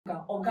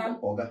Africa. Oga.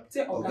 Oga.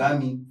 Say Oga. Oga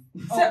me.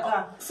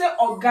 Say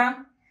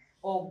Oga.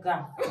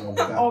 Oga.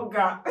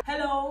 Oga.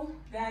 Hello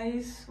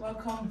guys,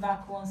 welcome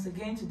back once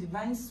again to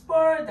Divine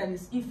Sport. That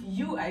is, if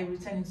you are a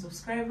returning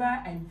subscriber,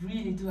 I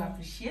really do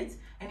appreciate.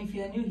 And if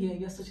you are new here,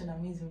 you're such an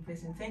amazing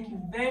person. Thank you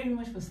very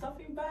much for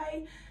stopping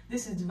by.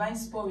 This is Divine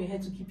Sport. We're here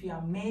to keep you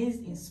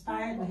amazed,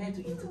 inspired. We're here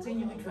to entertain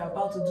you, which we're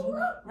about to do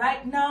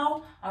right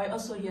now. And we're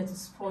also here to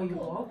spoil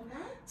you up.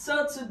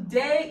 So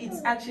today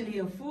it's actually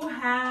a full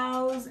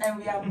house, and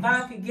we are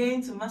back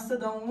again to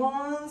Mastodon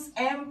 1's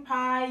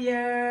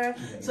Empire.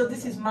 So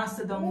this is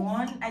Mastodon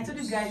 1. I told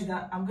you guys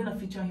that I'm gonna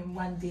feature him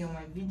one day on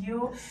my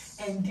video,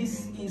 and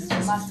this is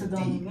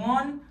Mastodon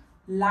 1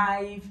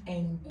 live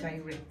and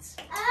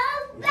direct.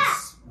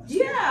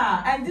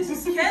 Yeah, and this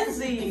is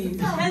Kenzie.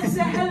 Kenzie,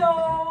 say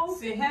hello.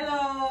 Say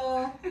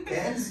hello.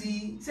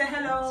 Kenzie. Say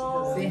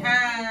hello. Say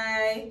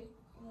hi.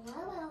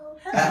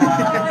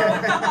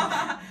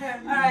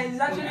 Alright, it's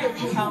actually a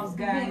full house,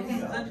 guys.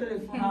 It's actually a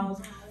full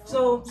house.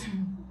 So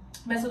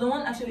Mastodon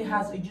 1 actually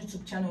has a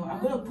YouTube channel. I'm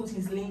going to put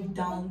his link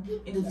down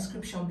in the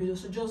description below,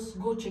 so just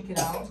go check it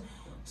out.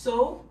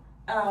 So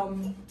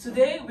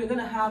today we're going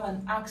to have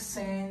an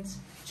accent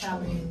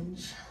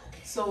challenge.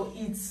 So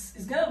it's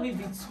going to be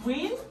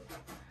between,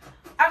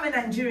 I'm a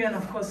Nigerian,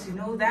 of course, you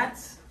know that.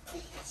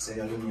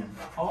 Sierraleonean.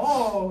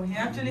 Oh, he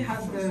actually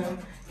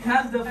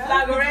has the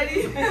flag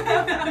already.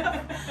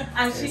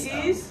 And she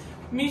is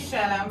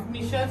Michelle. I'm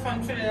Michelle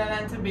from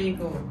Trinidad and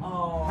Tobago.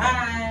 oh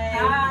Hi.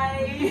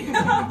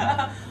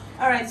 hi.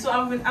 All right, so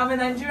I'm a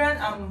Nigerian.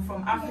 I'm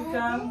from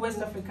Africa, West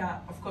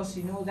Africa, of course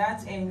you know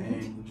that.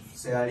 And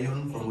Sierra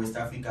Leone from West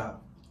Africa.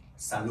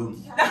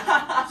 Salon.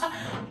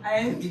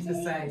 and Be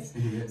precise.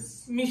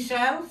 Yes.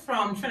 Michelle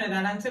from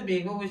Trinidad and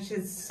Tobago, which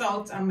is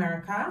South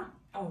America.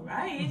 all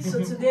right,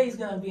 so today is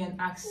gonna be an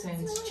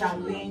accent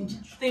challenge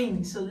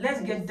thing. So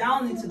let's get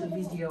down into the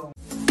video.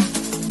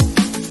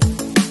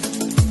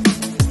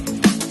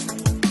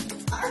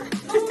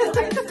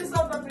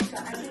 South Africa.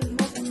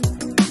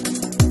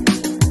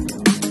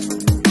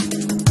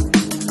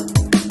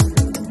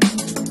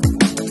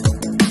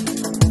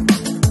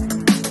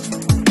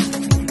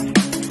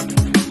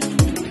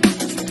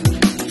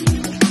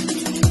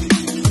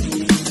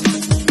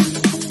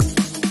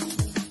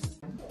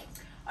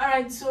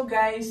 Alright, so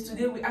guys,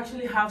 today we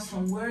actually have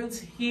some words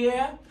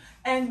here,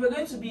 and we're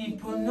going to be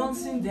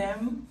pronouncing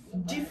them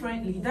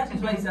differently. That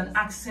is why it's an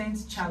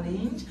accent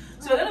challenge.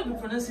 So we're going to be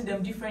pronouncing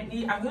them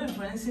differently. I'm going to be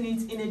pronouncing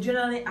it in a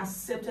generally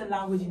accepted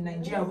language in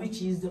Nigeria,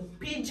 which is the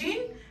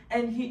Pidgin,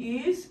 and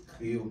he is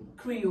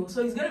Creole.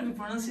 So he's going to be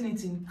pronouncing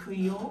it in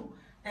Creole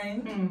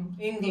and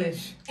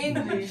English.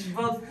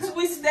 but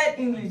twisted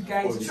English,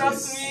 guys. Oh,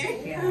 trust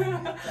yes. me.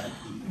 Yeah.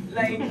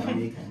 Like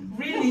Jamaican.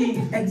 really,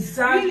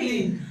 exactly.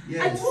 Really?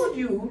 Yes. I told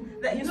you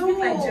that you speak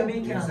like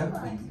Jamaican.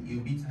 Exactly. You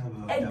beat her.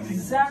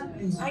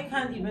 Exactly. I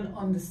can't even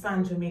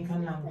understand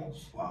Jamaican language.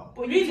 Wow.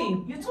 But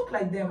Really? you talk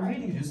like them,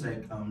 really. Just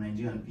like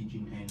Nigerian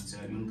Pidgin and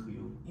Sierra Leone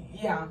Creole.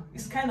 Yeah,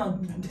 it's kind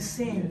of the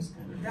same. Yes,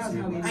 kind of the That's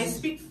same, how but it I is.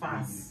 speak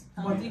fast,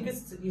 Oh. but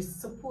you're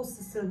supposed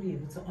to still be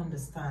able to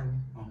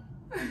understand. Oh.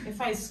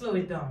 If I slow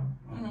it down,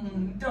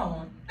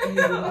 Don't. you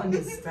will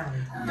understand.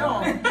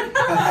 Don't.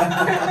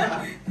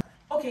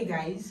 Okay,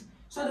 guys.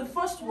 So the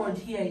first word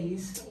here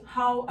is,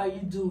 how are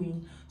you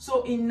doing?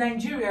 So in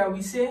Nigeria,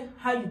 we say,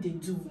 how you they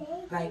do?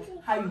 Like,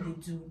 how you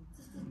they do?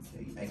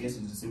 Okay. I guess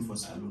it's the same for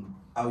Salon.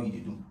 How you they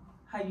do?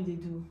 How you they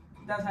do?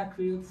 That's how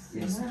Creole.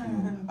 Yes.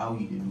 How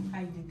you they do? How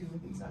you they do?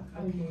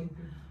 Exactly. Okay.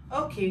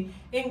 Okay,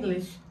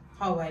 English.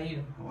 How are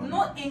you?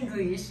 Not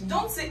English.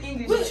 Don't say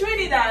English. Which-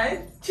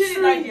 Trinidad.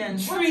 Trinidadian.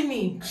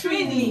 Trini.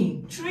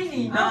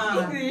 Not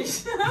Ah.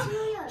 English.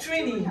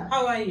 Trini.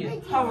 How are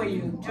you? How are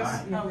you?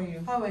 Just Alright. how are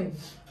you? How are you?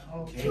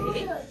 Okay.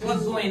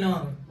 What's going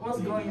on? What's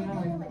going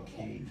on?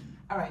 Okay.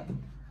 All right.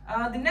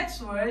 The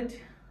next word,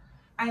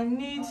 I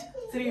need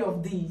 3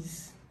 of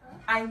these.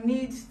 I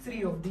need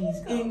 3 of these.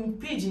 In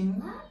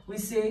Pidgin, we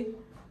say,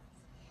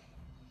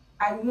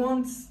 I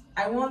want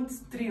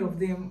 3 of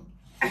them.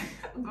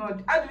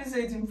 God, how do we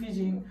say it in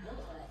Pidgin?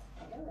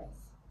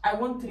 I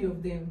want 3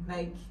 of them.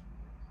 Like,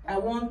 I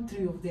want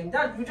 3 of them.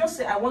 That we just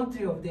say, I want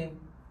 3 of them.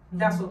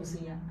 That's what we say.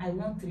 Yeah, I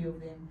want 3 of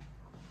them.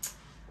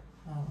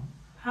 Oh.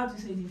 How do you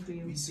say it in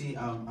Creole? We say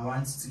I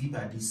want 3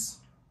 paddies.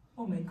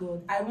 Oh my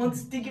God, I want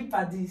sticky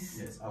paddies.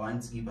 Yes, I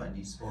want 3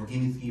 paddies. Or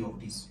give me 3 of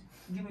this.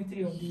 Give me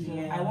 3 of these.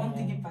 Yeah. I want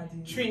sticky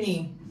paddies.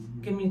 Trini.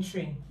 Give me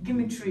 3. Give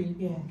me 3.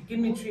 Yeah. Give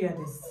me 3 of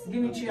this.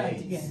 Give me 3 Okay,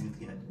 of these.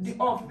 Yeah. The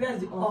off,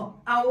 where's the off? Oh,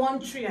 I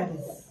want 3 of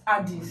this.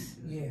 Add this.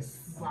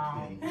 Yes.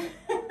 Wow. Okay.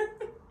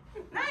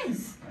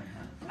 Nice.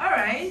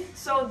 Alright,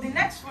 so the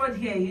next word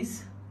here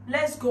is,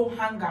 let's go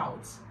hang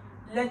out.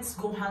 Let's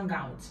go hang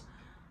out.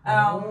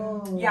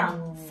 Yeah,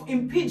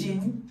 in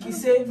Pidgin, we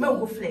say, "May we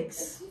go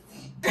flex."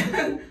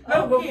 May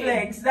we go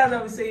flex. That's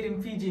how we say it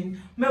in Pidgin.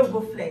 May we go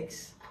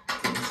flex.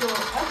 So,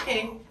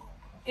 okay.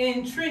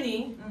 In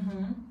Trini,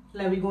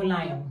 let me go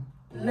lime.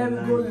 Let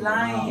me go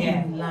lime.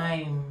 Yeah,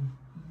 lime.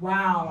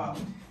 Wow.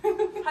 How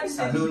do you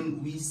say it?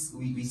 Salon,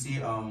 we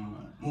say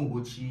More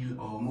go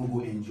chill or more go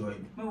enjoy.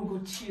 More go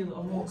chill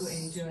or more go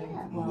enjoy.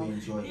 More go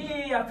enjoy.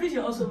 Yeah.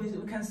 Pidgin also we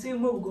can say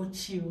more go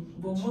chill,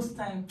 but most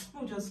time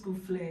we just go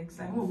flex.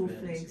 Like more go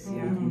flex.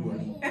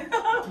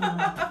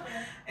 Yeah.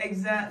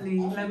 Exactly.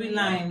 Let me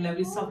lime. Let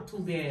me suck 2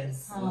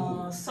 beers.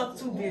 Suck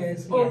 2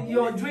 beers. Oh,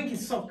 your drink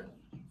is suck.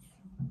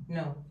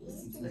 No.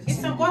 Like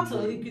It's a bottle.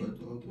 but You could,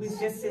 okay. we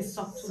just say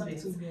suck 2 Suck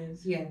beers. 2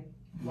 beers. Yeah.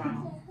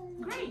 Wow.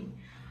 Great.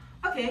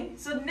 Okay,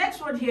 so the next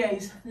word here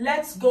is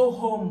let's go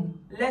home.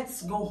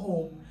 Let's go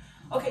home.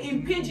 Okay,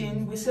 in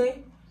Pidgin we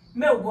say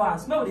 "May we go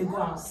house." May they go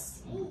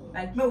house.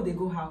 Like may they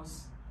go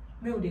house.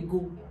 May they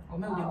go or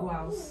may they go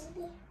house.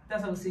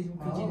 That's how we say it in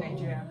Pidgin,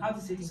 Nigeria. How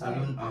do you say it in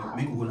Salon, Nigeria?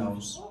 make we go na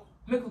house.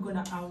 Make we go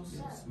na house.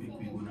 Yes, make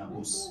we go na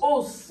house.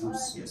 Os,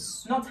 House,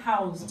 yes. not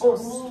house. Not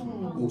Os.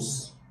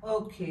 House.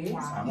 Okay.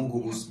 I'm gonna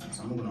go house.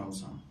 I'm gonna go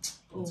house.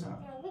 Oh.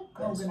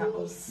 Make we go na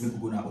os. Make we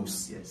go na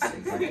house. Yes,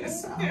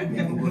 exactly.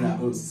 Make we go na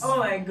house. Oh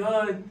my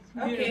God.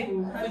 Okay.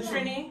 Beautiful. For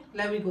Trini,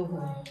 let me go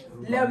home.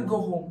 Let me go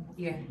home.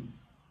 Yeah.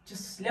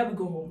 Just let me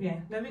go home. Yeah.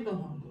 Let me go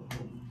home.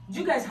 Do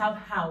you guys have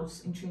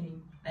house in Trinity?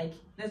 Like,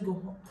 let's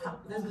go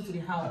let's go to the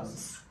house.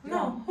 House.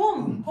 No,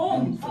 home.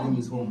 Home. Home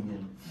is home.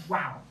 Yeah.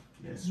 Wow.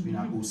 Yes, we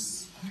na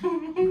house.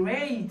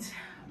 Great.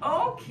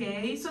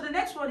 Okay, so the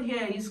next word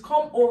here is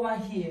come over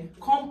here.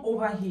 Come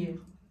over here.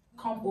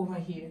 Come over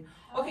here.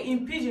 Okay,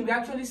 in Pidgin we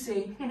actually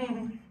say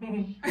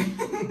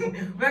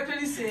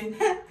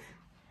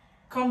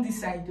come this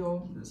side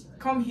or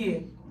come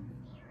here.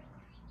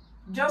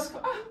 Just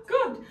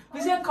good.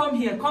 We say come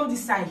here, come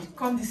this side,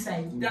 come this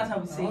side. That's how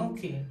we say it.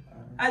 Okay.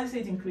 How do you say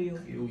it in Creole?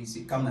 Okay, we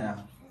say come na ya.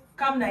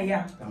 Come na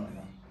here. Come na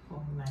ya.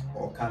 Oh, man.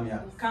 Or come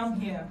here. Come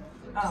here.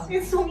 Ah.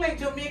 It sounds like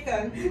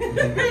Jamaican.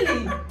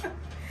 Really?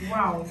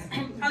 Wow.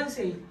 How do you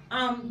say it?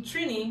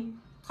 Trini,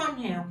 come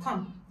here,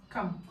 come.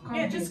 Come. Come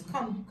Yeah, here. just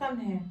come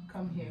here.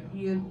 Come here.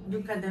 You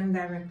look at them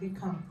directly,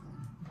 come.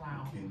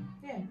 Wow. Okay.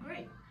 Yeah.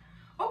 Great.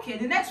 Okay,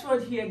 the next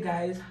word here,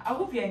 guys. I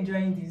hope you're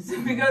enjoying this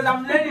because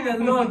I'm learning a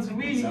lot,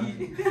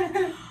 really.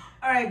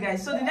 Alright,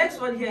 guys. So the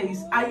next word here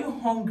is are you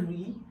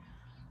hungry?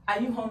 Are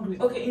you hungry?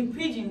 Okay, in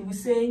Pidgin we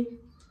say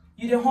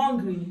you're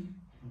hungry.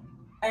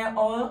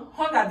 Or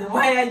hunger the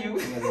wire you. We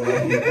say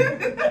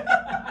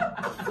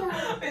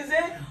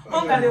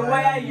hunger the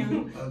wire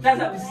you.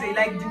 That's how we say.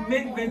 Like the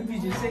main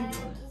Pidgin say,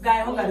 guy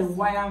hunger the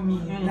wire me.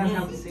 That's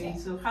how we say it.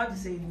 So how do you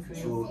say it in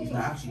Creole? So if I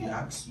actually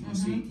ask, you will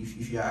say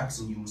if you are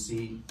asking, you will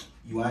say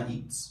you want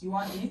eat. You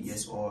want eat?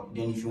 Yes, or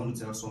then if you want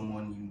to tell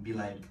someone, you will be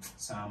like,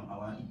 Sam, I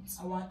want eat.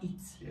 I want eat.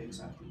 Yeah,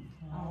 exactly.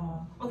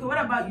 Okay, what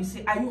about you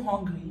say, are you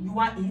hungry? You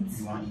want eat?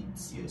 You want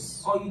eat,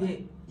 yes. Or you there?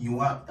 You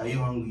want, are you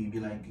hungry? You be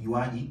like, you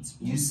want eat.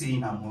 You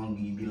saying I'm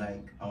hungry, you be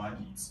like, I want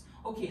eat.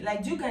 Okay,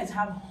 like do you guys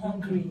have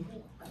hungry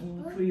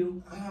in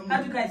Creole?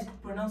 How do you guys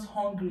pronounce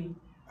hungry?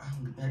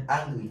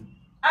 Angry.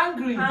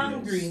 Angry.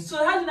 Angry. Yes. So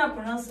how do you not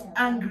pronounce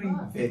angry?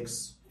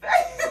 Vex.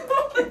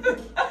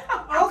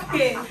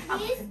 Okay.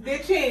 They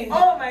change.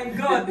 Oh my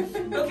God.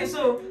 Okay,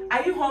 so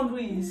are you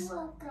hungry is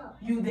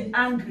you the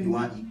angry. You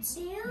want eat.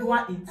 You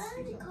want eat.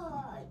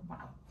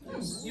 Wow.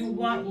 Yes. You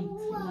want it.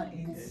 You want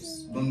eat.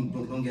 Yes.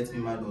 Don't get me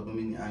mad or don't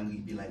make me angry.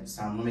 Be like,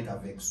 Sam, don't make a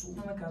vex. So.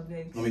 Don't make a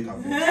vex. Don't make a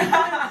vex.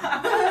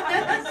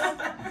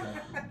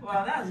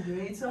 Wow, that's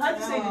great. So how do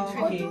you say the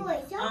tricky?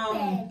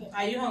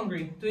 Are you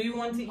hungry? Do you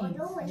want to eat?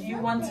 Do you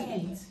want to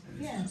eat?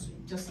 Yeah.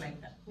 Just like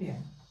that. Yeah.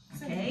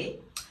 Okay.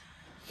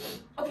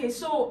 Okay,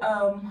 so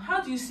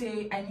how do you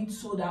say I need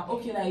soda?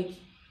 Okay, like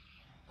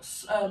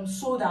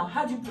soda.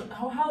 How do you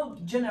how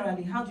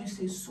generally how do you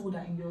say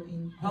soda in your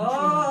in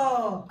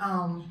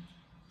Oh,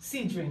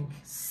 sea drink.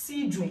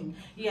 sea drink?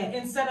 Yeah,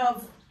 instead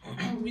of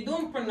we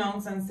don't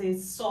pronounce and say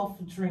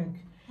soft drink.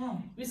 Huh.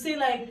 We say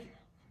like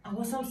I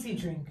want some sea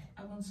drink.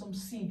 I want some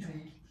sea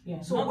drink.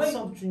 Yeah, So not when-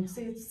 soft drink.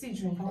 Say sea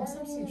drink. I want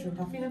some sea drink.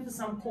 I'm feeling for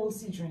some cold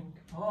sea drink.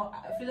 Oh, I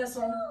feel like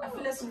some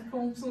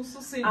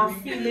sea I'm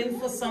drink. feeling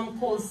for some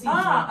cold sea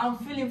I'm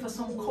feeling for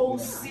some cold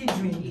sea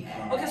drink.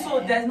 Yeah. Okay, so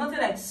there's nothing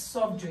like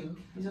soft drink.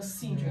 It's just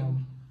sea drink.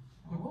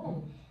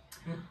 Oh.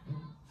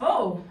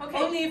 Oh, okay.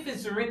 Only if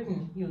it's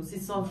written, you see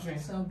soft drink.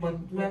 Soft But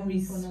drink. when we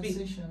speak,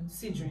 Pronunciation.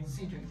 sea drink.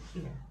 Sea drink.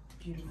 Yeah.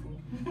 Beautiful.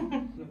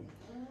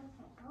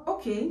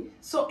 Okay,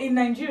 so in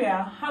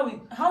Nigeria, how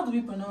do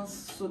we pronounce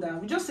soda?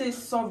 We just say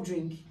soft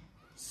drink,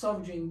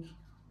 soft drink,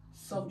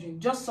 soft drink,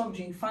 just soft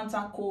drink.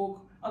 Fanta,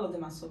 Coke, all of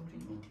them are soft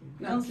drink.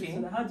 We don't say Okay.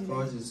 soda. How do you?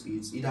 For us,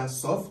 it's either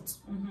soft,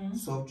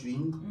 soft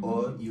drink,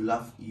 or you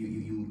laugh.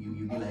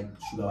 You be like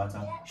sugar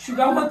water.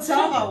 Sugar water.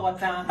 Sugar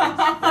water.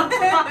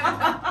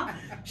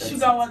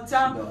 Sugar water. Sugar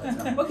water.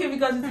 Okay,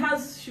 because it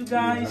has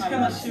sugar. It's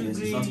kind of Yes, sugary.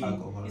 it's not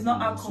alcohol. It's not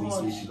So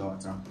alcohol. we say sugar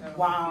water.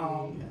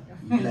 Wow. Yeah.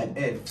 You be like,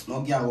 hey,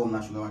 no get home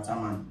na sugar water,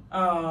 man.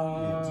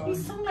 You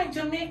sound like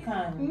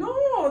Jamaican.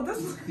 No, this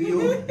is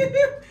Creole.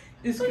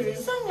 it's So you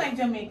crazy. sound like I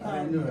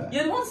Jamaican. know that.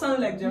 You don't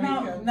sound like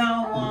Jamaican.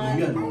 Now,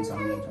 You are the one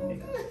sound like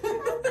Jamaican.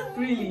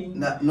 Really?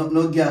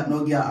 No get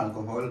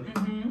alcohol.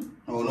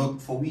 Or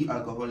not for we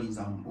alcohol is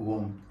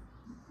warm.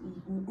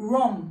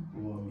 Rum.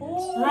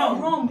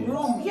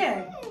 Rum.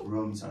 Yeah.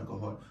 Rum is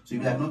alcohol. So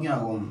if you like not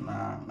getting rum,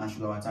 na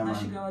sugar water man.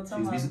 So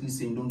it's basically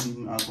saying don't give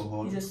him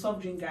alcohol. He's a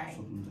soft drink guy.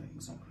 Soft drink guy,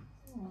 exactly.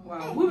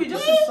 Wow. We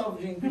just a soft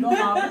drink. We don't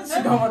have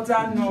sugar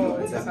water. No,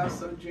 we just have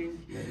soft drink.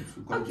 Yeah, if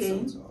you call Okay.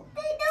 it so.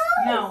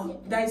 Now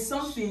there is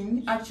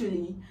something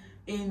actually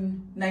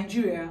in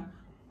Nigeria.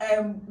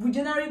 We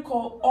generally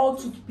call all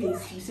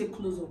toothpaste. We say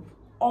close up.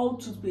 All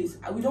toothpaste.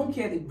 We don't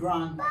care the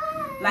brand.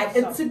 Like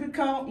a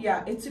typical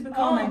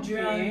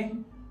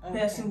Nigerian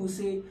person will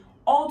say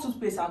all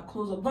toothpaste are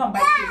close up. Go and buy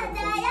close up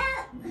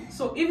for me.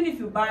 So even if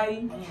you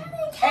buy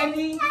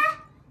any,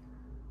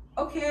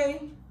 okay,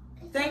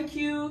 thank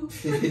you.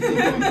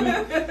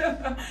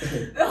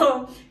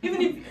 No,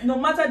 even if no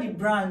matter the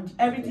brand,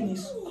 everything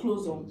is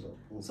close up.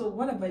 So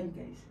what about you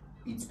guys?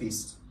 It's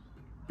paste.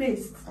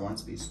 Paste. I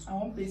want paste. I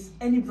want paste.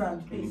 Any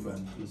brand paste. Any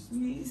brand paste.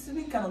 It's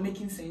really kind of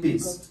making sense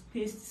Paste. because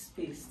paste is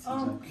paste.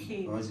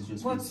 Okay. Or is it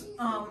just But paste?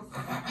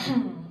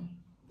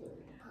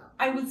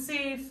 I would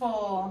say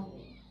for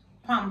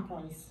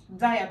Pampers,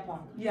 diaper.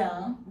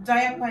 Yeah.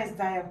 Diaper is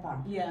diaper.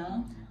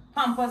 Yeah.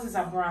 Pampers is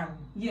a brand.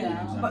 Yeah.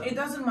 Exactly. But it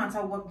doesn't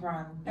matter what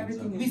brand.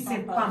 Everything We is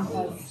say Pampers.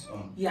 Pampers.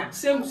 Yeah.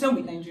 Same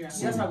with Nigeria.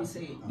 That's how we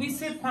say it. We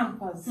say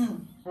Pampers,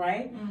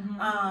 right?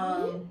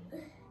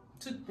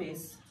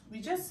 Toothpaste. We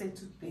just say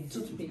toothpaste.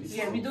 Toothpaste.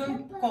 Yeah, we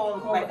don't call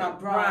like a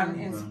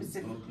brand in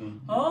specific. Okay.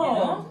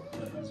 Oh.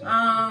 You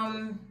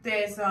know?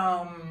 There's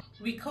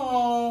we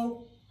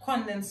call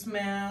condensed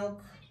milk.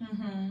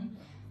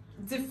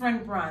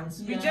 Different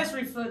brands. We Yeah. just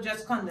refer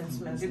just condensed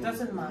milk. It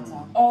doesn't matter.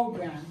 All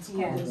brands.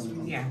 Yeah. Condensed.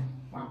 Yeah.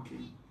 Wow.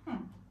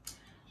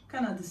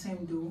 Kind of the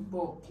same though,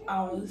 but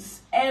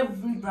ours,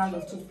 every brand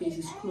of toothpaste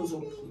is close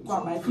up. Go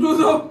and buy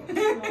close up.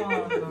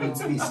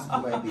 It's paste.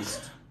 You buy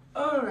paste.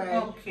 All right.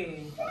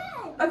 Okay.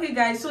 Okay,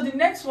 guys. So the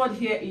next word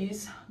here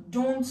is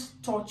don't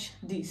touch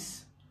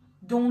this.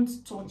 Don't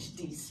touch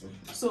this.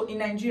 So in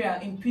Nigeria,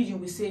 in Pidgin,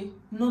 we say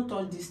no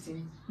touch this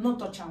thing, no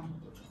touch am,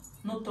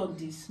 no touch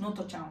this, no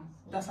touch am.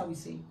 That's how we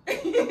say. How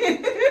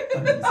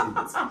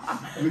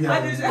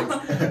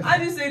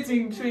do you say it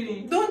in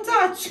Trini? Don't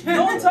touch.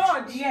 Don't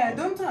touch. Yeah,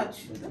 don't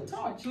touch. Don't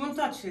touch. Don't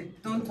touch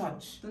it. Don't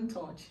touch. Don't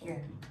touch. Yeah.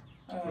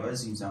 For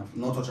us, it's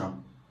no touch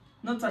am.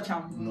 No touch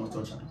am. No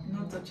touch am.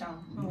 No touch am.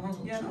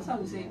 Yeah, that's how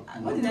we say it.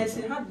 What did I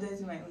say? How did I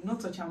say my own? No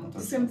touch am. The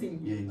same thing.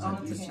 Yeah,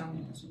 exactly. No touch am.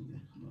 No touch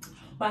am.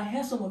 But I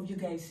hear some of you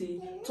guys say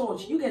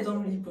touch. You guys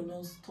don't really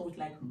pronounce touch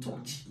like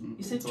touch.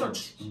 You say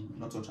church.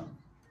 No touch am.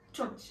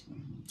 Church.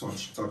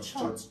 Touch.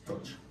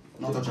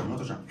 No touch am. No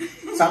touch am.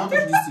 Someone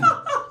touch this thing.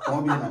 Come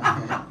on, be na.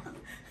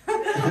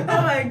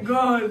 Oh my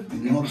god.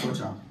 No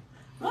touch am.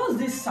 What's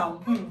this sound?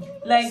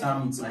 Like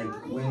Sam, it's like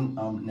when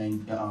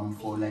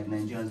for like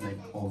Nigerians like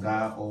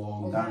Oga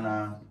or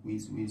Ghana, we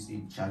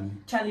say Charlie.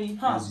 Charlie,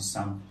 This is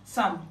Sam.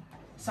 Sam.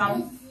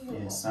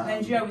 Yeah, Sam.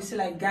 Nigeria we say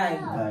like guy.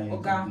 Guy,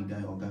 Oga.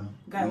 Oga.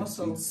 Guy, what's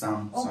up? It's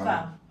Sam.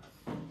 Oga.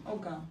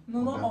 Oga.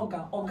 No, not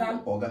Oga.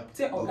 Oga. Oga.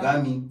 Say Oga.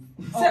 Oga me.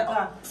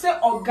 Say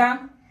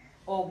Oga.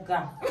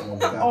 Oga.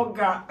 Oga.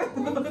 Oga.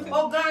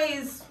 Oga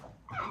is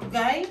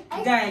guy.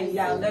 Guy,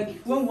 yeah.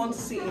 Like when we want to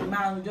say a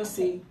man, we just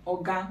say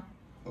Oga.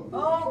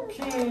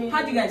 Okay.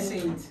 How do you guys say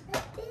it?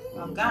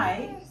 A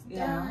guy.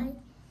 Yeah.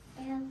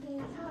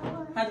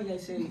 How do you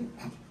guys say it?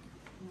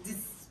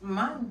 This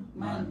man.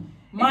 Man.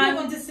 If you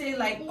want to say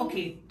like,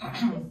 okay,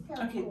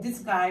 okay, this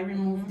guy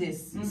removed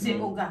this. You say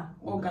Oga.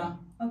 Oga.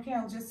 Okay,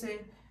 I'll just say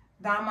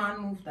that man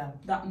moved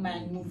that. That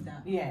man moved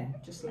that. Yeah,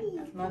 Just like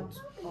that. not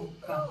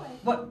Oga.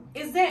 But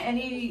is there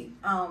any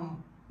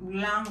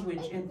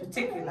language in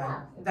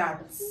particular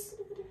that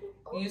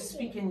you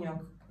speak in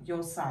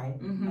your side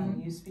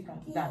and you speak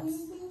on that's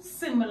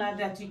similar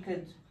that you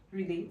could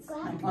relate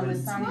and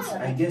understand?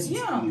 I guess it's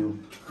Yeah.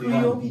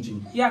 Creole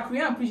Pidgin. Yeah,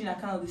 Korean and Pidgin are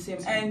kind of the same.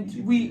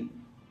 And we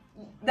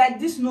like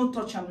this no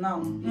touch am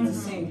now.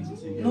 It's the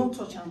same. No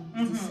touch am.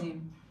 It's the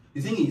same.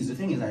 The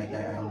thing is, I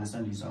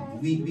understand this.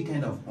 We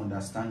kind of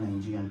understand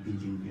Nigerian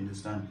Pidgin, you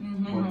understand,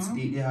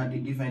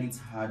 but they find it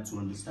hard to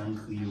understand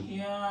Creole.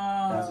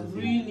 Yeah, That's the thing.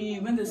 really.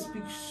 When they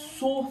speak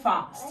so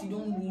fast, you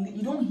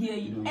don't hear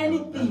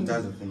anything.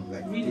 That's the thing.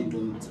 Like Really? they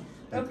don't.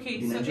 Like, Okay,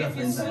 the so Nigerian if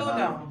you friends I slow have,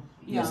 down.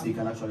 yes, Yeah. they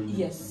can actually.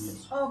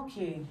 Yes.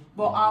 Okay.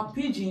 But our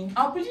pidgin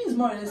is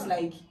more or less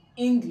like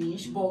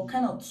English, but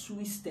kind of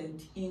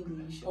twisted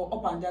English or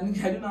up and down.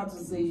 I don't know how to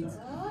say it.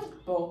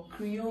 But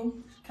Creole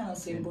kind of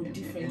same, but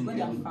different. When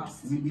they are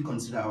fast. We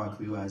consider our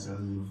Creole as a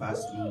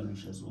reversed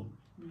English as well.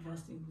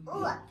 Reverse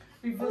English.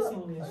 Reverse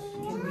English.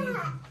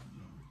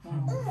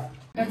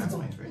 That's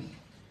my friend.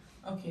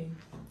 Okay.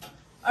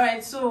 All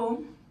right.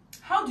 So,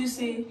 how do you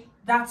say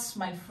that's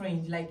my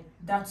friend? Like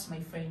that's my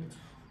friend.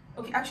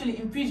 Okay. Actually,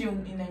 in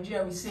pidgin in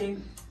Nigeria, we say,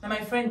 "Na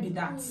my friend be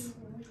that."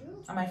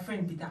 "Na my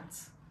friend be that."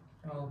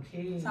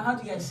 Okay. So how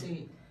do you guys say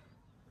it?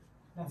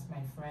 That's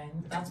my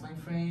friend. That's my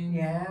friend.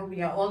 Yeah,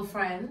 we are all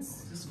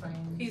friends. This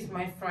friend. He's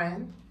my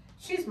friend.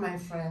 She's my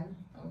friend.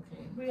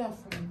 Okay. We are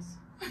friends.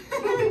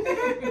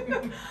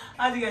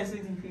 How do you guys say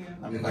it in Korean?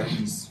 I mean, by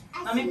this.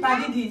 I mean,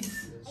 paddy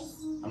this.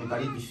 I mean,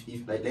 but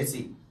if like let's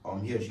say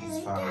here she's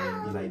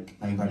far, be like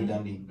paddy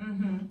dandy.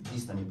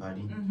 This time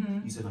paddy,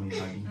 this time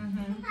paddy.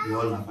 We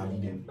all have paddy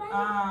them.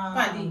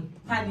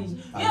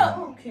 Paddy. Yeah,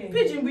 okay.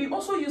 Pidgin, we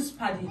also use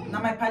paddy.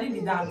 Now my paddy be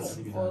that,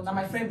 or now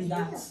my friend be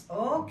that.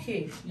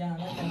 Okay. Yeah,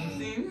 that kind of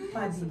thing.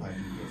 Paddy.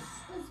 Yes.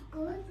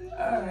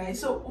 Alright,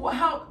 so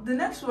how the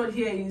next word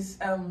here is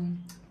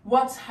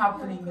what's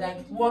happening?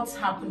 Like what's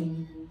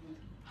happening?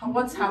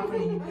 What's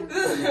happening?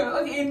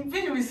 Okay, in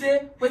Pidgin we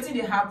say waiting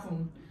they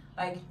happen.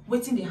 Like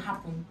waiting they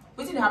happen.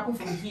 Waiting they happen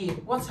from here.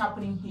 What's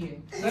happening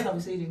here? That's how we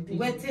say it in Pidgin.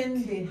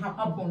 Waiting they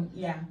happen.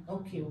 Yeah.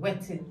 Okay,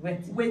 waiting.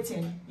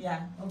 Waiting,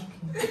 yeah.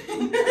 Okay.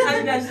 How do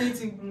you guys say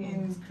it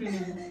in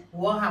Trinidad?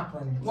 What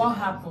happened? What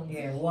happened?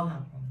 Yeah, what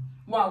happened?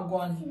 What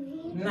gone?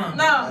 No.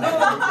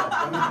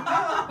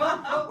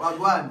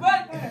 Wagwan.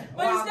 But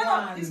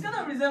it's kind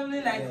of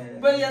resembling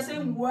like, but you're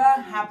saying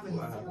what happened?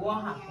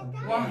 What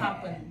happened? What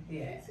happened?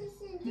 Yeah.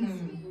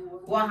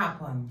 What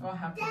happened? What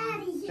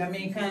happened?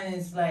 Jamaican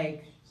is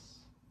like,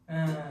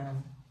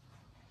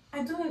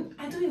 I don't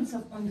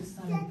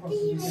understand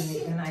properly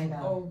Jamaican either.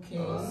 Okay.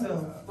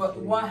 So, but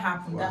what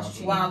happened? That's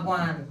true.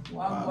 Wagwan.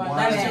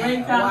 That's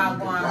Jamaican.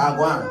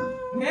 Wagwan.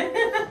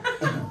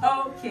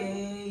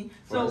 Okay.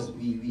 For us,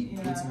 we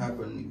waiting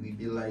happen. We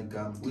be like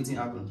waiting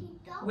happen.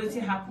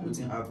 Waiting happen.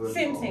 Waiting happen.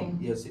 Same thing.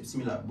 Yes,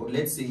 similar. But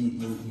let's say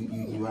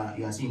you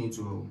are saying it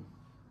to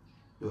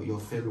your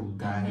fellow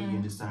guy. You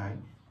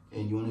understand?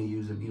 And you want to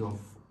use a bit of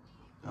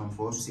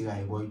for us to say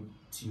like boy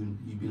to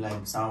you be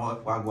like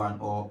somewhat wagwan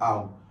or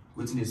ow.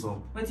 Waiting this up.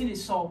 Waiting they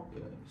saw.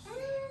 Yes.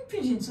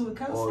 Pidgin too. We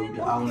can't Or say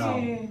the ow now.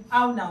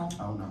 How now?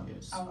 Ow now.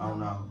 Yes. Ow Ow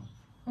now.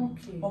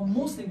 Okay. But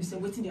mostly we say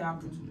waiting they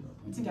happen.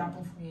 Waiting they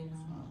happen for you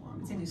now.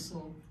 Waiting they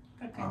saw.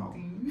 That kind of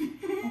thing.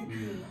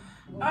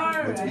 But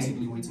Alright.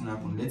 basically waiting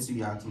happen. Let's say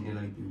you're acting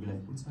elderly people be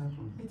like, what's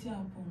happened? Waiting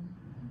happen.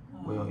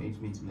 For your age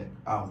mates be like,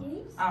 ow.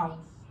 How?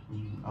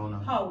 Ow now.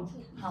 How?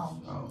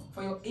 Ow.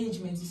 For your age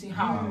mate, you say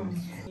how.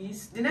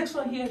 Yes. The next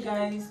one here,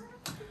 guys.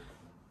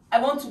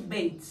 I want to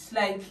bathe.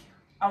 Like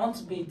I want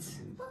to bathe.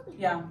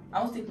 Yeah,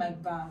 I want to take my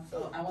bath.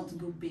 Or I want to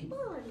go bathe.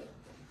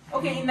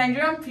 Okay, in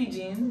Nigerian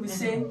Pidgin, we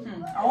say,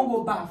 I won't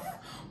go bath.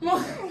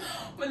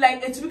 But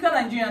like a typical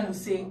Nigerian will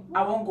say,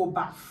 I won't go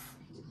bath.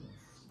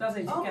 That's a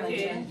typical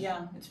Nigerian.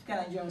 Yeah, a typical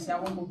Nigerian will say, I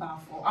won't go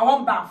bath. Or I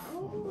want bath.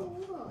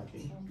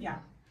 Okay. Yeah.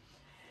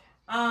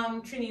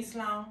 Trini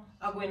Islam,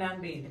 I'm going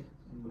and bathe.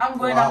 I'm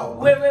going Wow. on.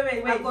 Wait.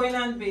 I'm going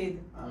and bathe.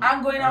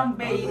 I'm going on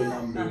bathe.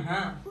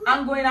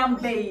 I'm going on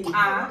bathe.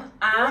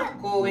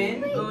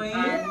 Going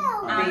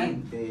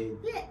and Babe.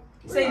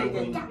 Say it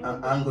again.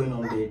 I'm going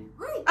on bed.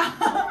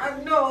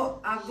 No,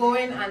 I'm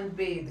going and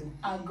bathe.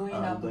 I'm going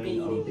I'm on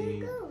going on bathe. bed. There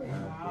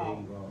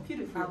you go.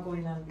 Beautiful. I'm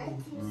going and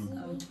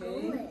bathe.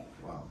 Okay.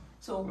 Wow.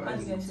 So how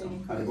do you guys say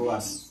it? I go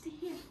as.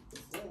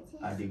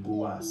 I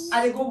go as.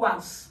 I dey go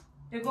was.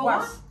 You go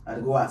Was. I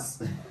go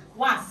as.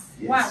 Was.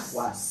 Yes.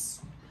 Was.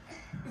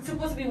 It's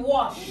supposed to be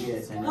wash.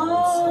 Yes. I know.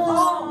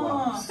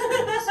 Oh. Was.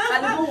 I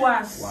dey go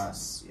was.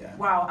 Was. Yeah.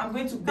 Wow. I'm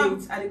going to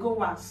bathe. I dey go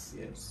was.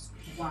 Yes.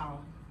 Wow.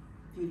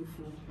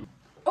 Beautiful.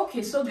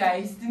 Okay, so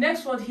guys, the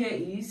next word here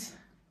is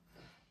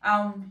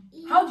how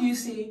do you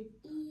say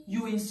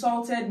you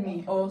insulted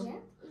me, or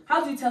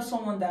how do you tell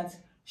someone that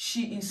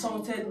she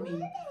insulted me?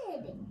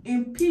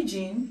 In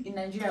Pidgin, in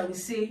Nigeria, we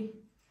say,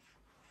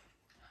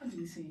 how do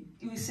you say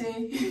it? We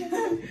say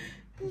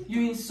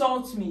you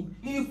insult me,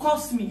 you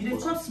curse me, you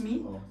curse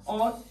me,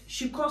 or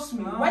she cursed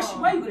me. Why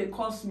you gonna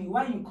curse me?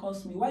 Why you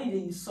curse me? Why you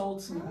dey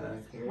insult me?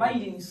 Why you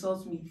dey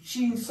insult me?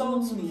 She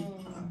insults me.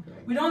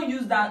 We don't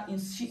use that in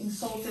she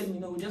insulted me.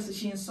 No, we just say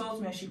she insults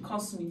me and she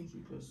cursed me.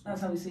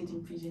 That's how we say it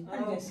in Pidgin. How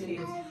do you guys say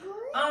it?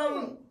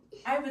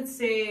 I would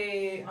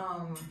say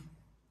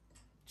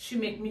she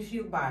make me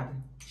feel bad.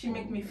 She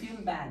make me feel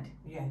bad.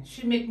 Yeah,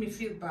 she make me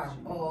feel bad,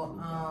 or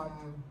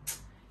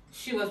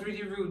she was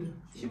really rude.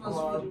 She was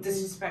or really rude.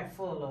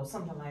 disrespectful or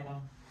something like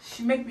that.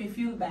 She make me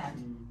feel bad.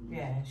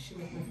 Yeah, she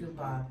make me feel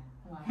bad.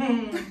 Wow.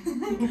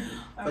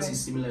 Because it's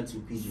similar to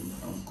Pidgin.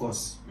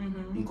 Course.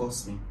 In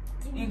cost me.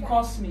 In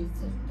cost me.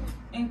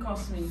 In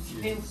cost me.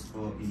 Yes.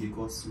 Or in the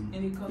cost me.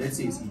 In the cost Let's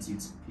say me.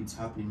 it's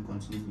happening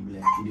continuously. Be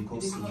like in the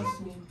cost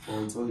me.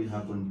 Or it's already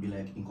happened. Be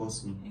like in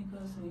cost me. In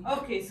cost me.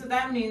 Okay, so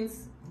that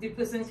means the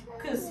person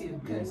curse you.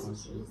 Yeah,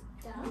 cost me.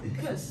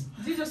 Curse.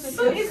 Did you just say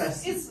So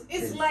curse?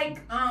 it's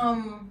like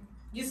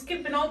you're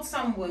skipping out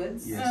some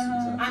words. Yes,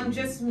 exactly. And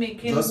just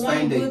making Just one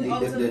find word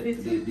out of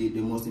it.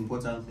 the most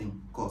important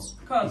thing. Cost.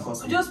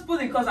 Cause. Just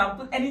put the cause and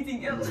put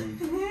anything else.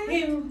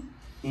 Him.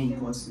 In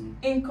cost me.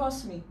 In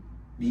cost me.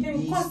 The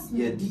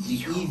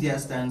easier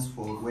stands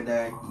for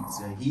whether it's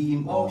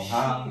him or she,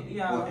 her,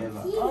 yeah.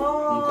 whatever.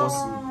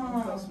 Oh.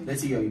 In costume.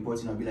 Let's say you're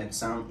reporting, I'll be like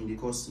Sam in the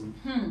costume.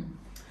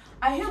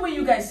 I hear when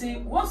you guys say,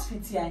 what's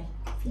FTI?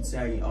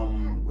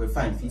 FTI, well,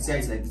 fine. FTI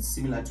is like it's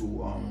similar to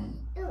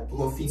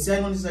because FTI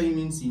don't necessarily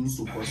means you need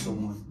to curse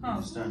someone. You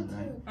understand,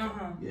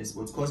 right? Yes,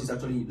 but curse is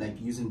actually like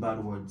using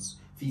bad words.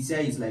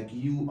 FTI is like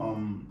you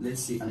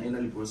let's say an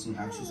elderly person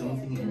asks you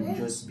something and you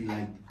just be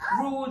like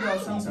Rude or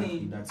something.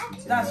 Exactly, that's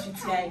FTI. That's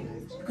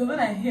FTI. Because when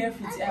I hear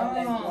FTI, I'm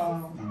like,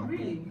 wow,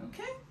 really?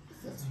 Okay.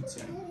 That's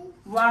Fitzai.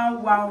 Wow,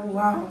 wow,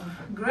 wow.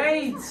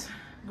 Great.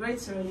 Great,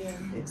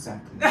 Sierraleonean.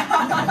 Exactly.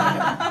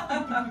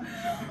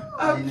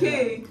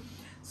 Okay.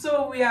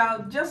 So we are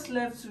just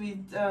left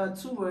with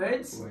 2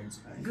 words. Words,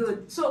 right.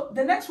 Good. So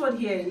the next word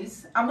here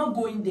is I'm not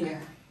going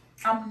there.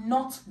 I'm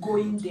not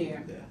going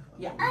there. There.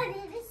 Yeah. Oh,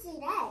 did you see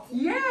that?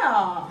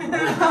 Yeah. She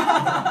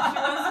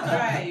wants to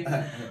drive.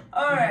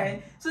 All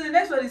right. So the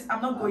next word is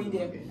I'm not going not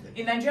there. going there.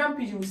 In Nigerian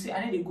pidgin, we say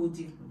I need to go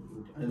there.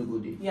 I need to go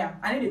there. Yeah,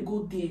 I need to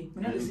go there. We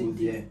I don't need to say go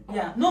there. there.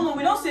 Yeah. No,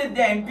 we don't say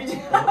there in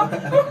pidgin.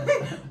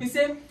 We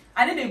say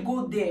I need to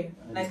go there.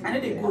 Like I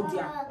need to go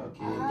there.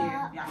 Okay.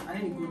 There. Yeah, I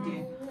need to go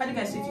there. How do you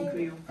guys say it in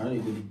Creole? I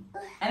need to go there.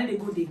 I need to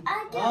go there.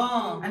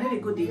 Oh. I need to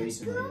go there. Very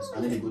similar. Yes. I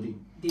need to go there.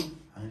 There.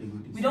 I need to go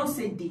there. We don't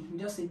say day. We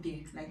just say there.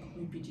 Like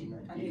in pidgin.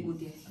 I need to go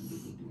there. I need to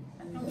go there.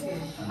 I need to go there.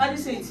 How do you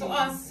say it? To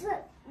us,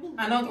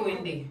 I'm not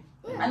going there.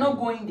 I'm not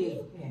going there.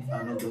 Yeah.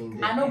 I'm not going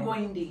there. I'm not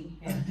going there.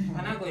 Yeah.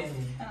 I'm not going there.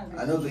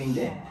 I'm not going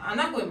there. Yeah. I'm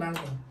not going back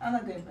there. I'm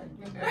not going back.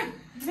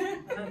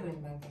 I'm not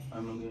going back there.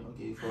 I'm not going.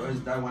 Okay, for us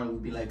that one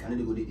would be like I need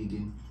to go there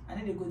again. I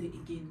need to go there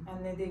again.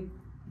 And then they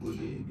Go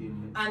there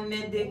again. and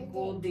then they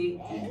go there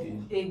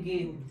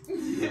again.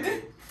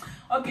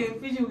 Okay,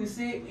 Fiji will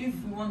say if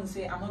we want to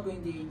say I'm not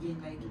going there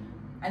again, like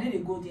I need to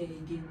go there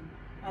again.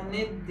 And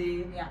then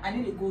they Yeah, I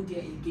need to go there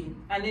again.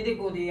 and then they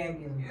go there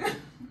again.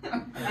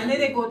 And then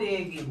they go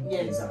there again.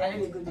 Yes, I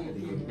need to go there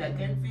again. That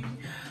kind of thing.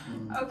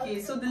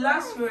 Okay, so the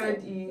last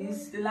word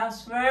is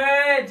That's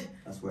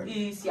where.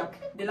 yeah.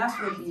 The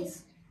last word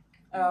is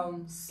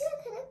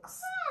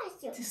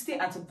to stay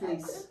at a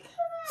place.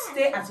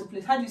 Stay at a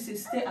place. How do you say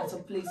stay at a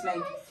place?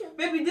 Like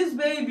maybe this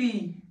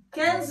baby,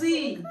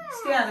 Kenzie,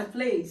 stay at a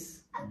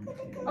place.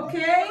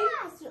 Okay?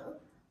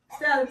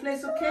 Stay at a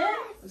place, okay?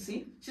 You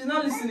see? She's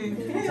not listening.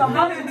 So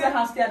how do you tell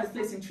her stay at a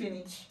place in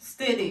training?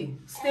 Stay there.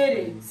 Stay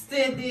there.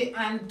 Stay there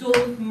and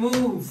don't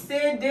move.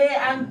 Stay there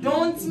and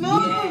don't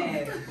move.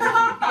 Yeah.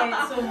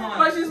 Yeah, so much.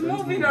 But she's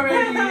moving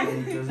already.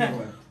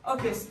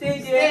 Okay, stay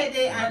there. Stay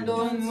there and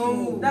don't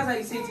move. That's how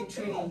you say it in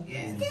training.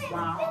 Yes.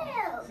 Wow.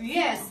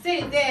 Yeah,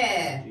 stay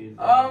there.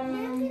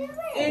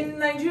 In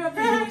Nigeria,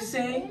 pidgin we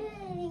say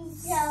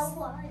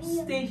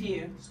stay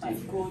here. Stay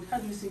here. Good. How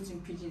do you say it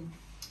in pidgin?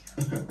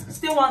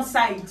 Stay one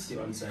side. Stay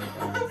on side.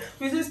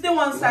 We say stay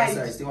one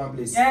side. Stay one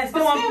place. Yeah, stay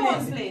Oh, one stay place.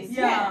 one place,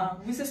 Yeah. yeah.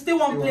 We say stay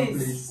one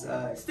place.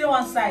 Stay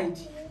one side.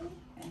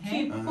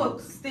 Keep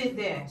put. Stay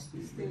there.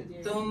 Stay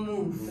there. Don't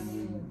move.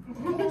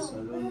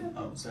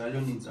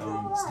 Sierraleone needs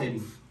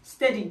steady.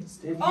 Steady.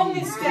 Steady.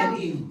 Only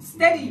steady.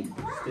 Steady.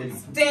 Steady.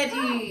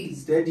 Steady.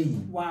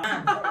 Steady. Wow.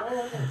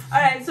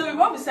 Alright, so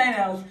before we sign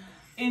out,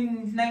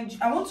 in Nigeria,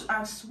 I want to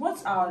ask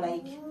what's our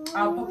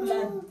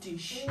popular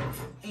dish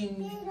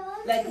in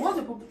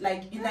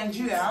in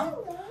Nigeria.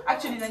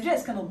 Actually, Nigeria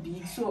is kind of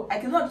big, so I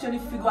cannot actually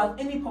figure out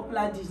any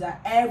popular dish that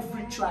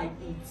every tribe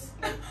eats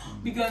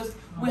because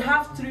we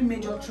have 3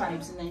 major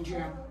tribes in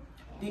Nigeria: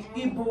 the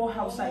Igbo,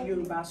 Hausa, and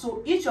Yoruba.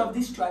 So each of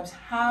these tribes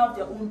have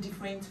their own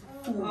different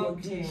food or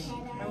dish.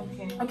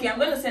 Okay, I'm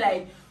gonna say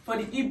like for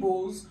the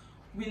Igbos,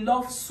 we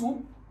love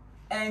soup,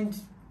 and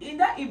in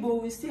that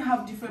Igbo we still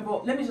have different,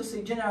 but let me just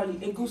say generally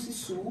egusi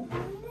soup,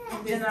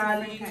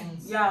 generally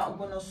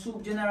ogbono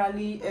soup,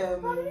 generally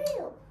there's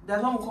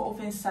one we call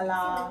ofen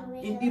sala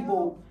in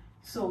Igbo.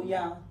 So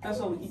yeah, that's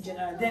what we eat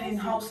generally. Then in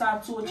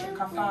Hausa, tuwo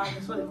chinkafa,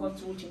 that's what they call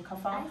tuwo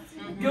chinkafa.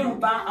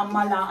 Yoruba,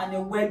 amala, and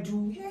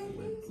ewedu.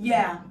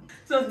 Yeah.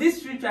 So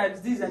these 3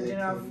 tribes, these are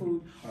general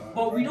food.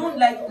 But we don't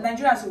like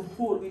Nigeria as a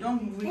whole. We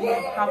don't really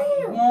have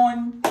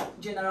one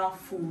general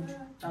food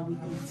that we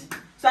eat.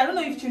 So I don't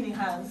know if Trini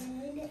has.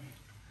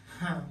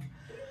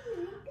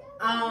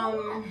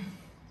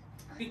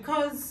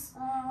 Because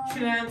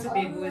Trinidad and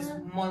Tobago is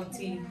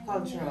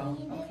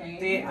multicultural. Okay.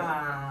 They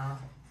are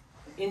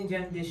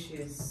Indian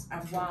dishes,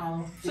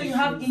 African So you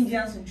have dishes.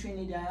 Indians in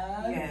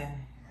Trinidad. Yeah.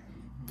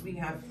 We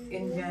have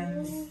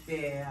Indians,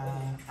 there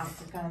are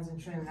Africans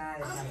in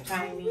Trinidad, they have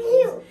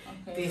Chinese,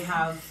 they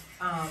have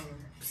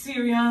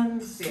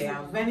Syrians, they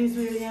have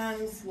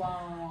Venezuelans.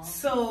 Wow.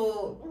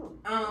 So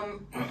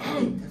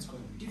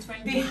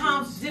Different they dishes.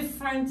 have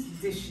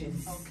different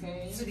dishes.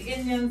 Okay. So the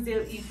Indians,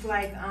 they'll eat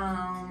like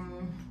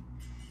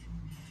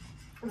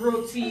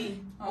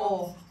roti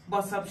or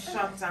basab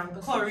shot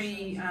and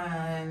curry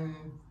and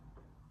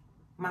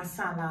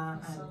masala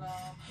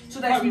and So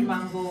there's curry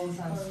mangoes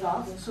and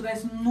stuff. So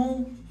there's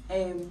no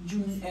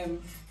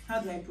how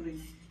do I put it?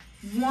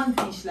 One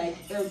dish, like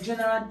a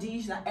general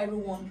dish that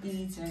everyone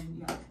eats, and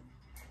yeah,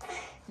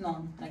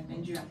 none like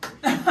Nigeria.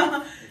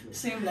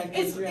 Same like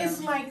Nigeria. It's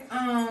like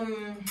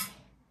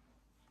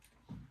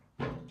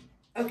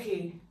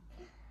okay,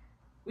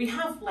 we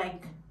have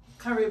like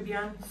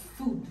Caribbean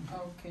food.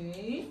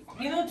 Okay.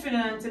 You know,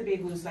 Trinidad and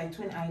Tobago is like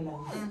twin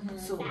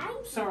islands, so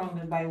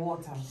surrounded by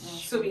water.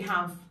 So we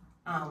have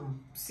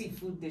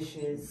seafood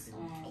dishes.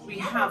 We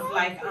have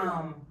like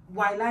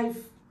wildlife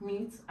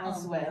meat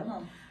as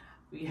well.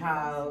 We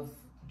have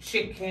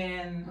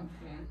chicken.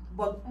 Okay.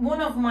 But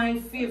one of my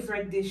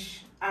favorite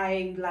dish,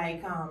 I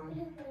like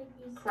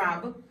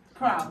crab,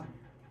 Crab.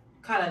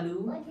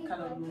 kalaloo,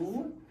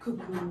 Kalaloo.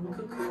 cuckoo,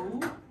 Cuckoo.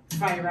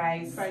 fried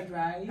rice. Fried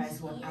rice.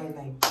 That's what I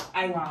like.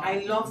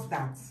 I love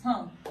that.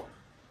 Huh.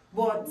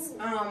 But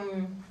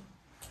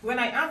when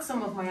I ask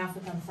some of my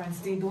African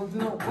friends, they don't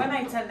know. When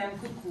I tell them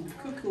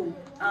cuckoo,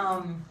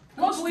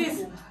 cuckoo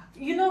is,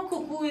 you know,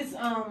 cuckoo is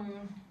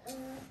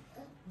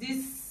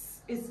this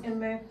is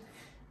emek.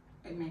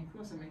 Ekmek.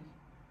 What's ekmek?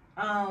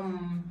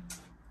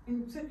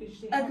 In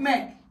Turkish,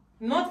 Ekmek.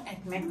 not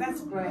ekmek.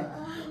 That's bread.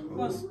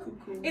 What's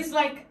cuckoo? It's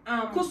like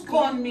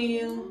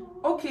cornmeal.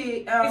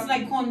 Okay. It's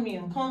like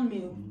cornmeal.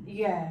 Cornmeal.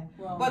 Yeah.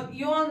 Wow. But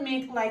you all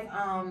make like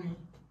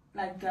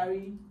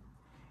gari.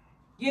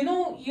 you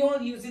know, you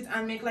all use it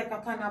and make like a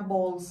kind of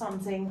ball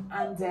something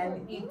and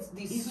then eat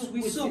the soup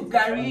with soup, it.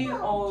 gari,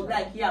 or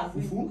like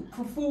Fufu?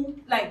 Fufu.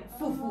 Like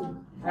fufu,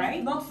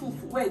 right? Not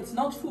fufu. Wait,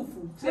 not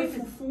fufu. Say Wait.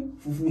 fufu.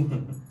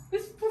 Fufu.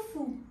 It's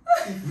fufu.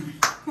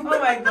 Oh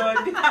my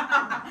god.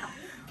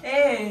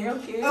 Hey,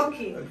 okay.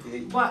 Okay. Okay.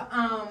 But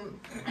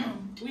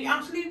we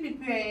actually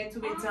prepare it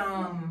with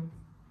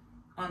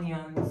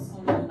onions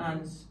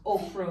and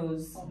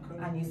okras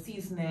and you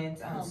season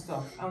it and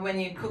stuff. And when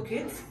you cook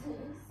it,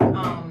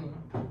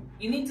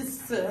 you need to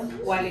stir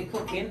while you're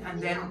cooking,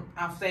 and then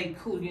after it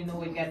cool, you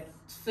know, it gets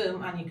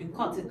firm and you can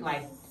cut it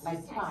like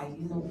pie,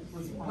 you know,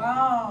 with pie.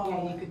 Wow.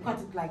 Yeah, you can cut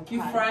it like You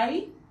pie.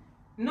 fry?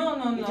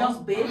 No. You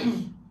just bake?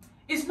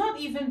 It's not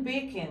even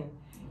baking.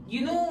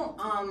 You know,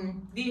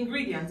 the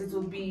ingredients, it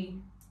will be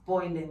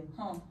boiling,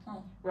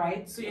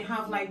 right? So you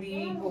have like the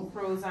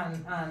okras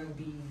and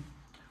the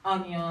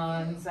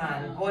onions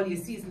and all your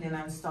seasoning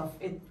and stuff,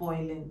 it's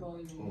boiling.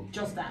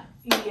 Just that.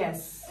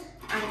 Yes.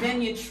 And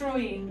then you throw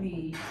in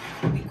the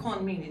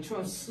cornmeal, you throw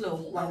it slow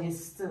while you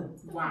stir.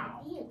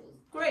 Wow.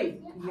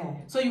 Great. Yeah.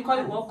 So you call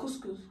it what?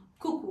 Couscous?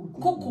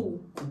 Cuckoo.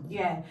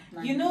 Yeah.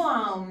 Nice. You know,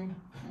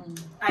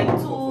 I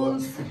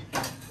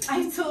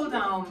told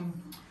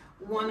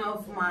one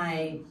of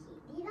my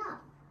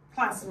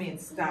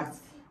classmates that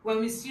when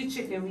we stew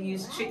chicken, we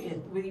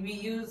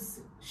use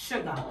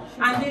sugar.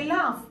 And they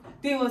laughed.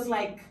 They was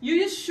like, you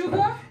use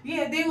sugar?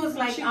 Yeah, they was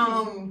like,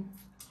 Chicken.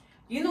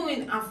 you know,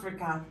 in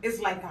Africa, it's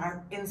like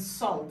an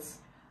insult.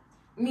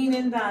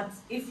 Meaning that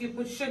if you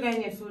put sugar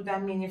in your food,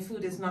 that means your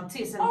food is not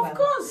tasting well. Of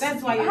course.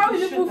 That's why you How put do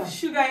you sugar. put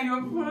sugar in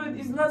your food?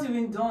 It's not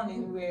even done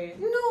anywhere.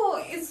 No,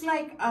 it's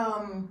like,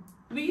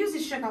 we use the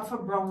sugar for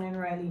browning,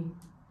 really.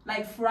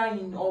 Like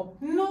frying or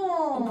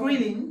No.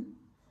 grilling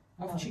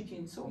of No.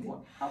 chicken. So what?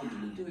 How do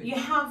you do it? You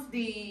have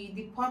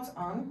the pot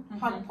on,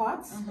 hot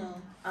pot.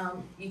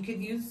 You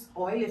could use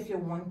oil if you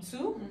want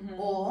to,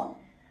 or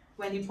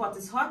when the pot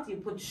is hot, you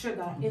put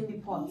sugar in the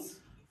pot.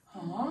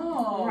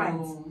 Oh. Right.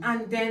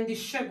 And then the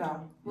sugar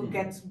will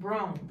get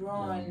brown.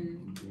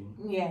 Brown.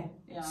 Yeah.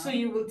 Yeah. So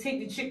you will take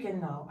the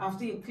chicken now,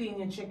 after you clean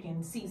your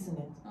chicken, season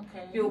it.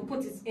 Okay. You'll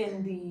put it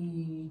in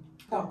the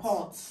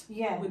pot.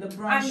 Yeah. With the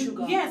brown and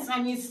sugar. Yes,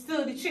 and you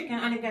stir the chicken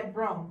and it get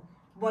brown.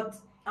 But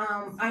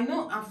I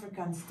know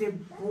Africans, they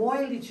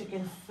boil the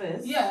chicken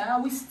first. Yeah,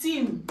 we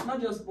steam,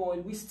 not just boil.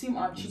 We steam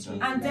our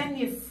chicken. And then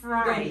you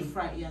fry. Then you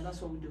fry. Yeah,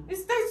 that's what we do.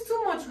 That's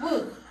too much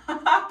work.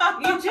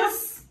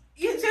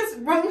 you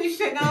just brown the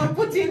sugar and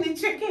put in the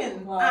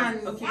chicken. Wow.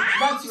 And okay,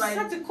 that's you why.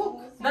 start to cook.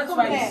 That's from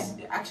why there. it's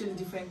actually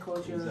different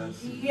cultures.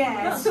 Exactly.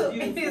 Yeah, That's so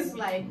beautiful. it's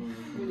like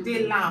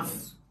they laugh.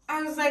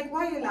 I was like,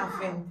 why are you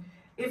laughing?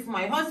 If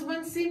my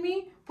husband see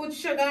me put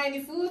sugar in the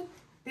food,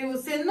 they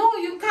will say, no,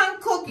 you can't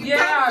cook. You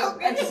can't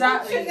cook. And you put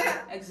exactly.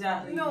 sugar."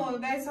 Exactly. No,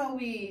 that's how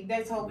we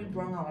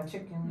brown our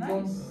chicken.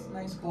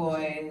 Nice. Boil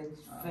it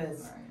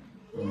first.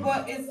 Right.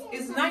 But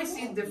it's nice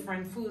to eat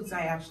different foods.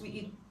 I actually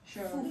eat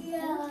Sure.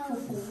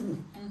 fufu.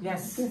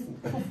 Yes,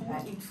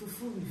 I eat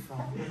fufu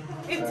before.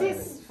 It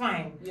is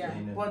fine. Yeah.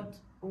 But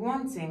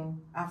one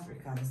thing,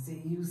 Africans,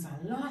 they use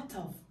a lot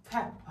of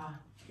pepper.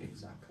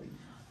 Exactly.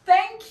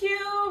 Thank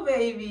you,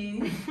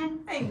 baby.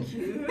 Thank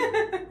you.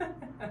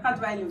 How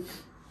do I look?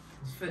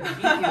 For the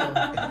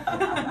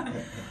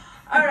video.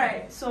 All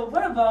right. So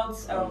what about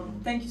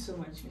thank you so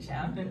much,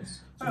 Michelle.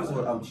 Yes. So first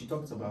of all, she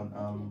talked about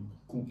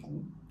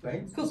cuckoo,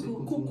 right?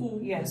 Cuckoo.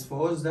 Yes.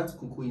 For us, that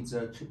cuckoo. It's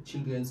a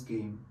children's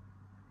game.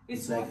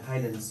 It's like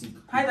hide and seek.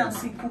 Hide and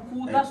seek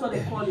cuckoo. That's what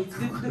they call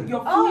it.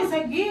 Your Oh, food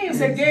it's a game.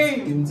 It's a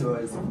game. Game to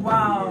us.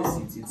 Wow.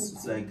 Yes,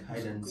 it's like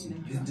hide and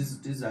seek.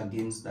 These are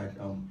games that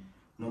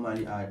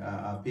normally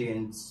our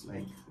parents,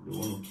 like, they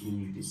want to kill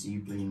you if they see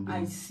you playing games.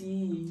 I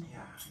see. Yeah,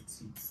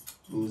 it's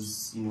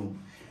those, you know.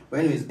 But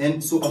anyways,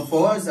 and so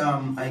for us,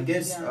 I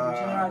guess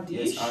general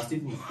dish. yes, our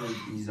staple food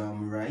is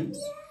rice.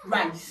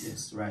 Rice.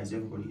 Yes, rice.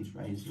 Everybody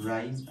eats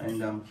rice,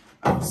 and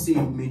I would say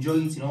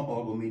majority, not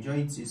all, but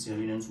majority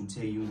Sierraleoneans will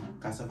tell you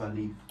cassava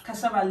leaf.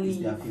 Cassava Is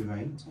leaf. their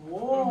favorite.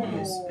 Oh.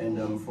 Yes,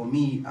 and for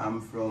me,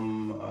 I'm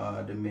from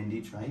the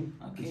Mende tribe,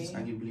 which is Okay.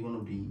 arguably one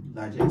of the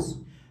largest.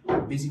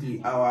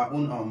 Basically, our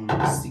own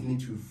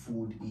signature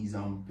food is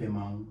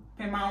pemang.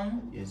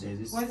 Pemang. Yes, there's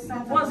this. What's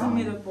that? What's it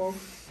made up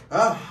of?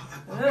 I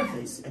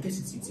guess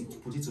it's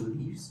potato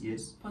leaves.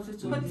 Yes.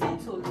 Potato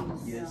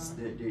leaves. Yes.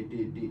 They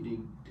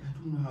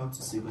I don't know how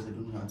to say because I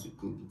don't know how to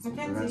cook. It's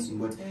Mackenzie. embarrassing,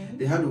 but Okay.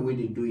 they have the way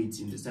they do it.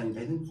 You understand?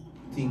 I don't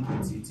think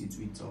it's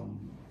with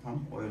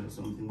palm oil or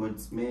something,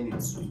 but man,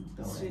 it's sweet.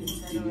 Sweet,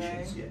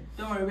 Delicious, yeah.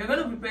 Don't worry, we're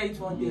gonna prepare it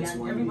one day, Yes, and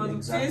one everybody day, will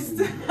exactly.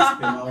 taste.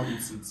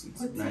 Yes,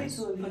 it's nice.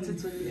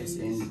 Potato Yes,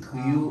 leaves.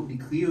 and the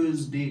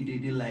Creoles,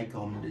 they like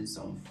there's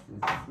some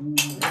food.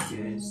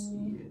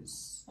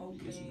 Yes.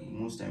 Okay. Yes.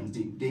 Most times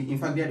they in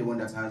fact they're the one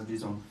that has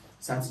this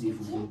Saturday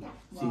football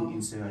thing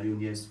in Sierra Leone.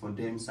 Yes, for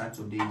them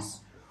Saturdays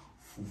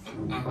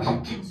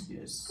football.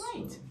 Yes.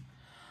 Great.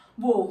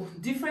 Whoa,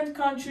 different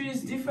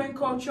countries, different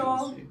culture,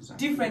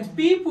 exactly. different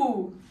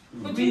people.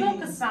 But you know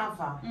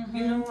cassava?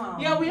 You know,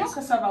 yeah, we know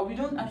cassava. We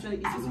don't actually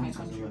eat it in my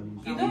country.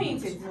 You don't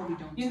eat it? No, we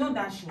don't. You know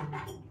dashin?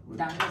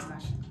 That was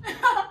dashin.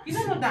 You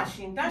don't know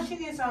dashin?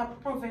 Dashin is a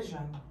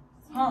provision.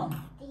 Huh?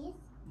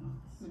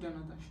 We don't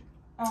know dashin.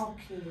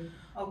 Okay.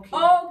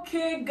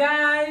 Okay,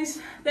 guys.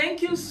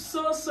 Thank you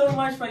so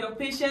much for your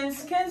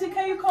patience. Kenzie,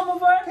 can you come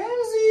over?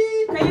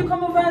 Kenzie, can you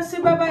come over and say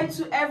bye bye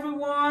to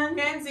everyone?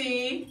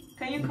 Kenzie,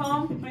 can you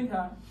come? Bring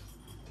her.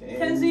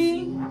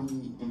 Kenzie.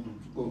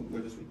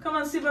 Come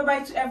and say bye bye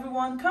to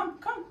everyone. Come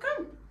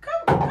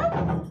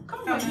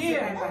over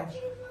here.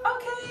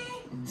 Okay.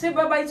 Say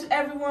bye bye to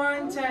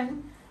everyone.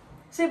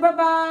 Say bye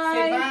bye.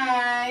 Say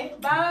bye.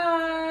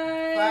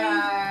 Bye.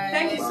 Bye.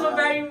 Thank you so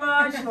very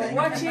much for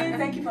watching.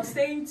 Thank you for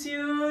staying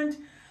tuned.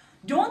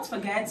 Don't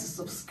forget to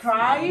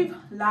subscribe,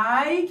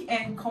 like,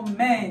 and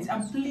comment,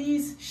 and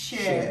please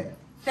share.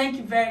 Thank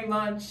you very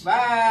much. Bye.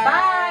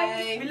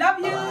 Bye. We love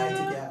you. Bye.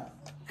 Take care.